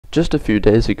Just a few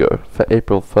days ago, for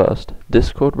April 1st,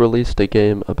 Discord released a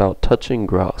game about touching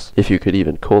grass, if you could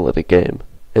even call it a game.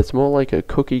 It's more like a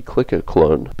cookie clicker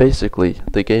clone. Basically,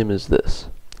 the game is this.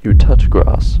 You touch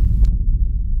grass.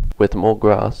 With more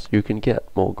grass, you can get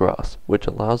more grass, which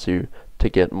allows you to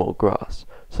get more grass,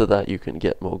 so that you can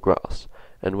get more grass.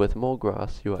 And with more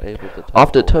grass, you are able to touch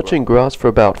After touching grass for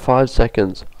about 5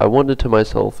 seconds, I wondered to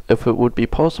myself if it would be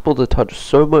possible to touch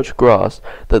so much grass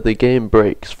that the game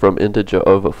breaks from integer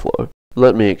overflow.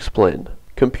 Let me explain.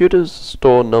 Computers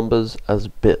store numbers as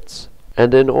bits,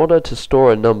 and in order to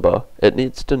store a number, it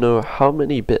needs to know how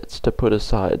many bits to put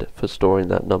aside for storing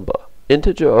that number.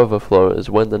 Integer overflow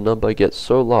is when the number gets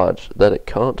so large that it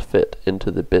can't fit into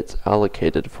the bits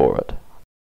allocated for it.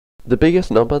 The biggest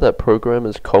number that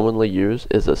programmers commonly use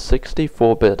is a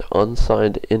 64-bit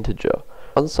unsigned integer.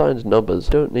 Unsigned numbers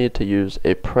don't need to use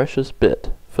a precious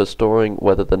bit for storing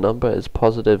whether the number is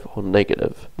positive or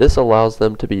negative. This allows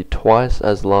them to be twice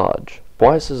as large.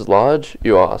 Twice as large,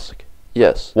 you ask?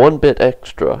 Yes, 1 bit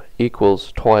extra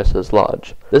equals twice as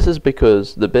large. This is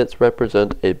because the bits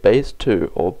represent a base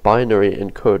 2 or binary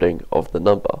encoding of the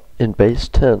number. In base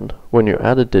 10, when you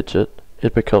add a digit,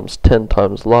 it becomes 10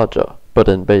 times larger. But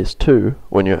in base 2,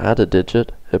 when you add a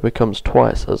digit, it becomes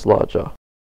twice as larger.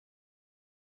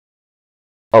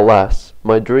 Alas,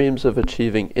 my dreams of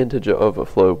achieving integer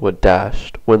overflow were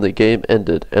dashed when the game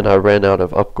ended and I ran out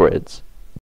of upgrades.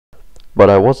 But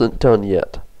I wasn't done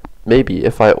yet. Maybe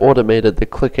if I automated the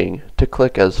clicking to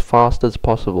click as fast as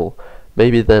possible,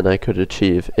 maybe then I could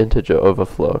achieve integer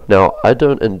overflow. Now, I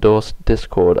don't endorse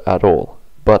Discord at all,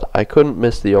 but I couldn't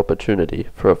miss the opportunity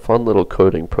for a fun little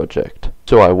coding project.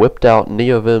 So I whipped out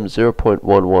NeoVim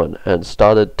 0.11 and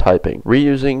started typing.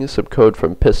 Reusing some code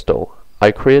from Pistol,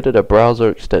 I created a browser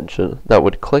extension that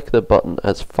would click the button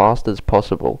as fast as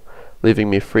possible, leaving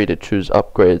me free to choose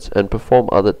upgrades and perform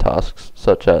other tasks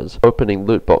such as opening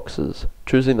loot boxes,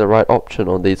 choosing the right option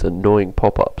on these annoying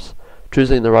pop-ups,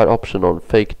 choosing the right option on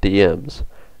fake DMs,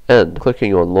 and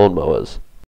clicking on lawnmowers.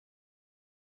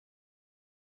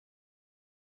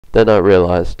 Then I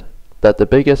realized that the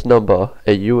biggest number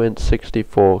a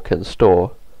uint64 can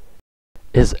store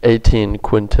is 18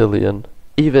 quintillion.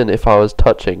 Even if I was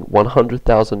touching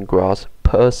 100,000 grass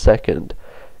per second,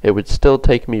 it would still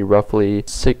take me roughly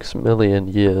 6 million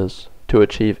years to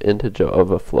achieve integer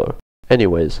overflow.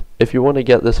 Anyways, if you want to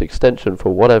get this extension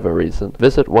for whatever reason,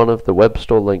 visit one of the web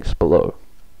store links below.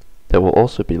 There will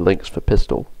also be links for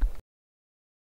Pistol.